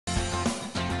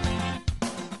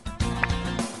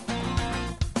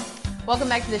Welcome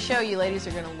back to the show. You ladies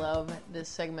are going to love this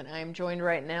segment. I am joined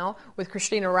right now with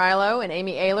Christina Arylo and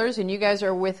Amy Ehlers, and you guys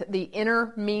are with the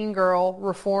Inner Mean Girl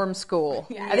Reform School.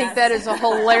 Yes. I think that is a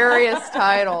hilarious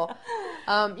title.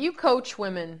 You coach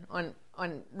women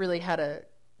on really how to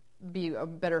be a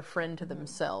better friend to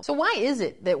themselves. So why is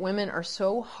it that women are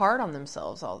so hard on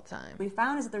themselves all the time? We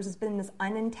found is that there's been this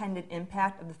unintended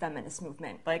impact of the feminist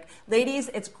movement. Like, ladies,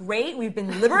 it's great, we've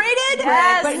been liberated,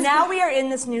 Yes. But now we are in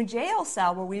this new jail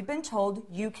cell where we've been told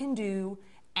you can do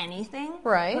anything.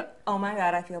 Right. But, oh my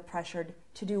God, I feel pressured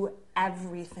to do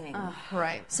everything.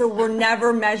 Right. So we're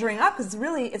never measuring up because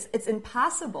it's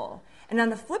impossible. And on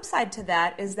the flip side to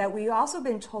that is that we've also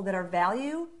been told that our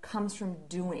value comes from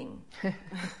doing.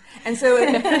 And so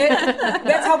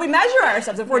that's how we measure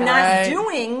ourselves. If we're not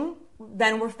doing,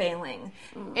 then we're failing.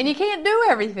 And you can't do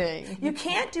everything. You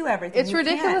can't do everything. It's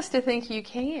ridiculous to think you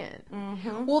can.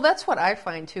 Mm-hmm. Well, that's what I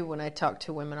find, too, when I talk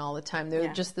to women all the time.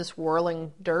 They're just this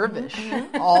whirling dervish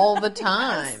all the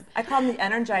time. Yes. I call them the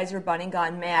Energizer Bunny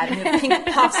gone mad, and you have pink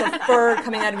puffs of fur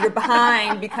coming out of your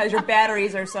behind because your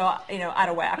batteries are so, out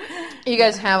of whack. You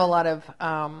guys have a lot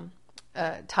of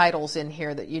titles in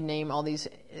here that you name all these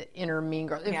inner mean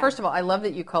girls. Yeah. First of all, I love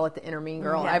that you call it the inner mean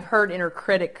girl. Yeah. I've heard inner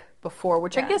critic before,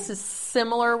 which I guess is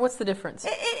similar. What's the difference?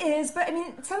 It is, but I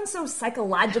mean, it sounds so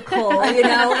psychological,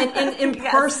 and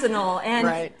impersonal.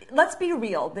 And let's be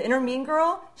real. The inner mean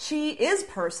girl, she is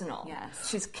personal. Yes.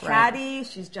 She's catty,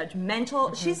 she's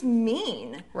judgmental, she's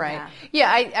mean. Right.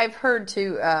 Yeah, I've heard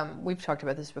too, we've talked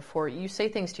about this before, you say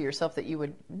things to yourself that you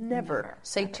would never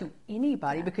say to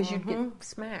anybody because you'd get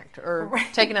smacked or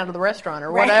taken out of the restaurant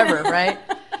or whatever, right?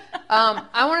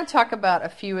 I want to talk about a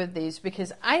few of these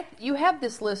because you have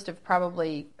this list of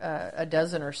probably a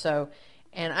dozen or so,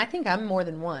 and I think I'm more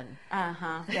than one.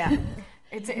 Yeah.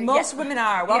 Most women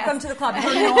are. Welcome to the club.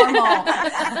 You're normal.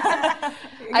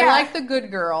 I like the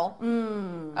good girl.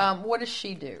 What does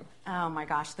she do? Oh my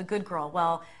gosh, the good girl.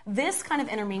 Well, this kind of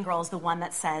inner mean girl is the one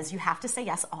that says you have to say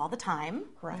yes all the time.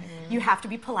 Right. You have to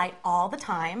be polite all the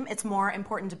time. It's more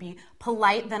important to be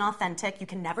polite than authentic. You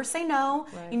can never say no.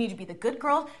 Right. You need to be the good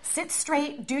girl. Sit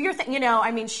straight. Do your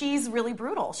thing. She's really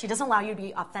brutal. She doesn't allow you to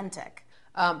be authentic.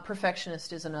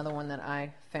 Perfectionist is another one that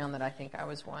I found that I think I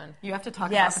was one. You have to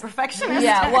talk about the perfectionist.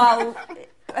 Yeah, well,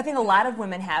 I think a lot of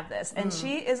women have this, and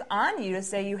she is on you to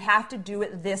say you have to do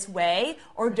it this way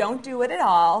or don't do it at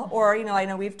all. Or, I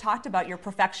know we've talked about your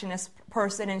perfectionist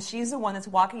person, and she's the one that's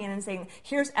walking in and saying,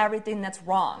 here's everything that's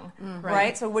wrong,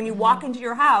 right? So when you walk into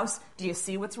your house, do you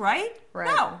see what's right?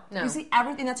 No. You see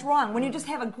everything that's wrong. When you just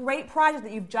have a great project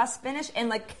that you've just finished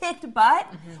and kicked butt,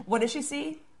 what does she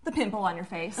see? The pimple on your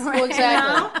face. Well,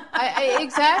 exactly.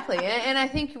 Exactly. And I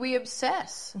think we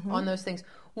obsess on those things.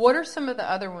 What are some of the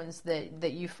other ones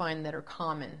that you find that are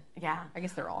common? Yeah. I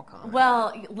guess they're all common.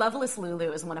 Well, Loveless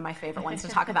Lulu is one of my favorite ones to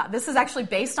talk about. This is actually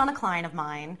based on a client of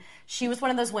mine. She was one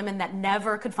of those women that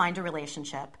never could find a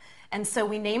relationship. And so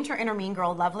we named her inner mean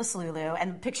girl Loveless Lulu.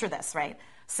 And picture this, right?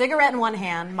 Cigarette in one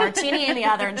hand, martini in the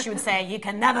other, and she would say, "You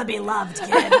can never be loved, kid."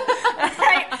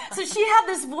 Right? So she had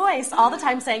this voice all the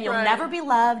time saying, "You'll never be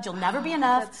loved, you'll never be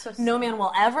enough, no man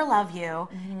will ever love you."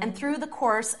 And through the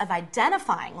course of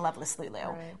identifying Loveless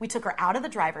Lulu, we took her out of the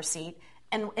driver's seat,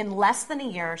 and in less than a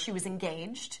year, she was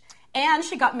engaged, and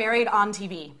she got married on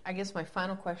TV. I guess my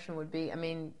final question would be,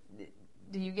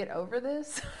 do you get over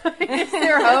this? Is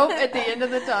there hope at the end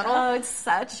of the tunnel? Oh, it's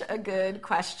such a good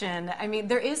question.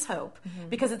 There is hope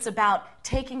because it's about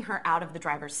taking her out of the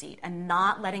driver's seat and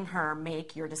not letting her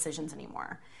make your decisions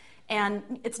anymore.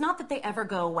 And it's not that they ever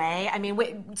go away.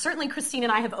 Certainly Christine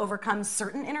and I have overcome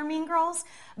certain inner mean girls,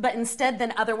 but instead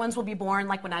then other ones will be born.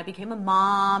 Like when I became a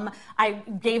mom, I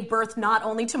gave birth not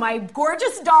only to my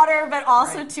gorgeous daughter, but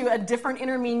also to a different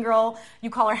inner mean girl. You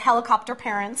call her helicopter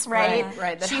parents, right?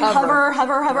 Right. She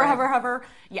hover.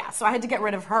 Yeah, so I had to get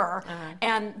rid of her.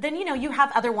 And then, you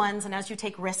have other ones, and as you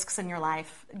take risks in your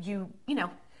life, you know,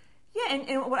 Yeah,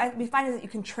 and what we find is that you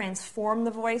can transform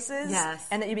the voices,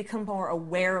 and that you become more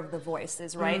aware of the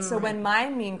voices, right? So when my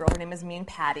mean girl, her name is Mean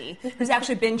Patty, who's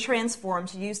actually been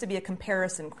transformed. She used to be a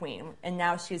comparison queen, and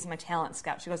now she's my talent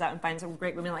scout. She goes out and finds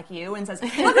great women like you and says,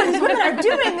 "Look what these women are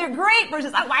doing. They're great."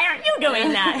 Versus, "Why aren't you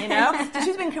doing that?" So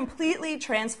she's been completely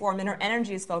transformed, and her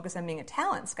energy is focused on being a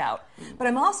talent scout. But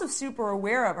I'm also super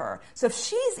aware of her. So if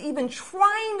she's even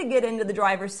trying to get into the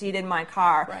driver's seat in my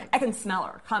car, I can smell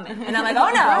her coming, and I'm like,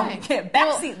 "Oh no."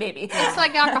 Backseat, baby. It's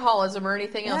like alcoholism or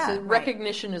anything else. Yeah,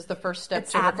 Recognition is the first step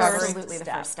It's to recovery. Absolutely the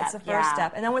first step. It's the first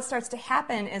step. And then what starts to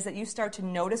happen is that you start to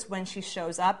notice when she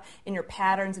shows up in your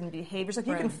patterns and behaviors. Like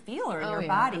you can feel her in your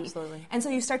body. Absolutely. And so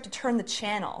you start to turn the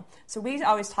channel. So we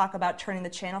always talk about turning the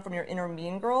channel from your inner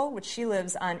mean girl, which she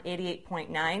lives on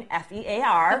 88.9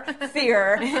 FEAR,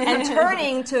 fear, and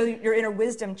turning to your inner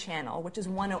wisdom channel, which is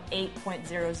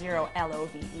 108.00 LOVE.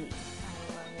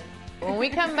 When we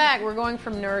come back, we're going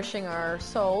from nourishing our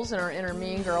souls and our inner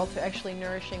mean girl to actually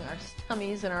nourishing our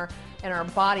tummies and our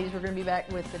bodies. We're going to be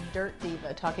back with the Dirt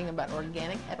Diva talking about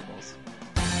organic edibles.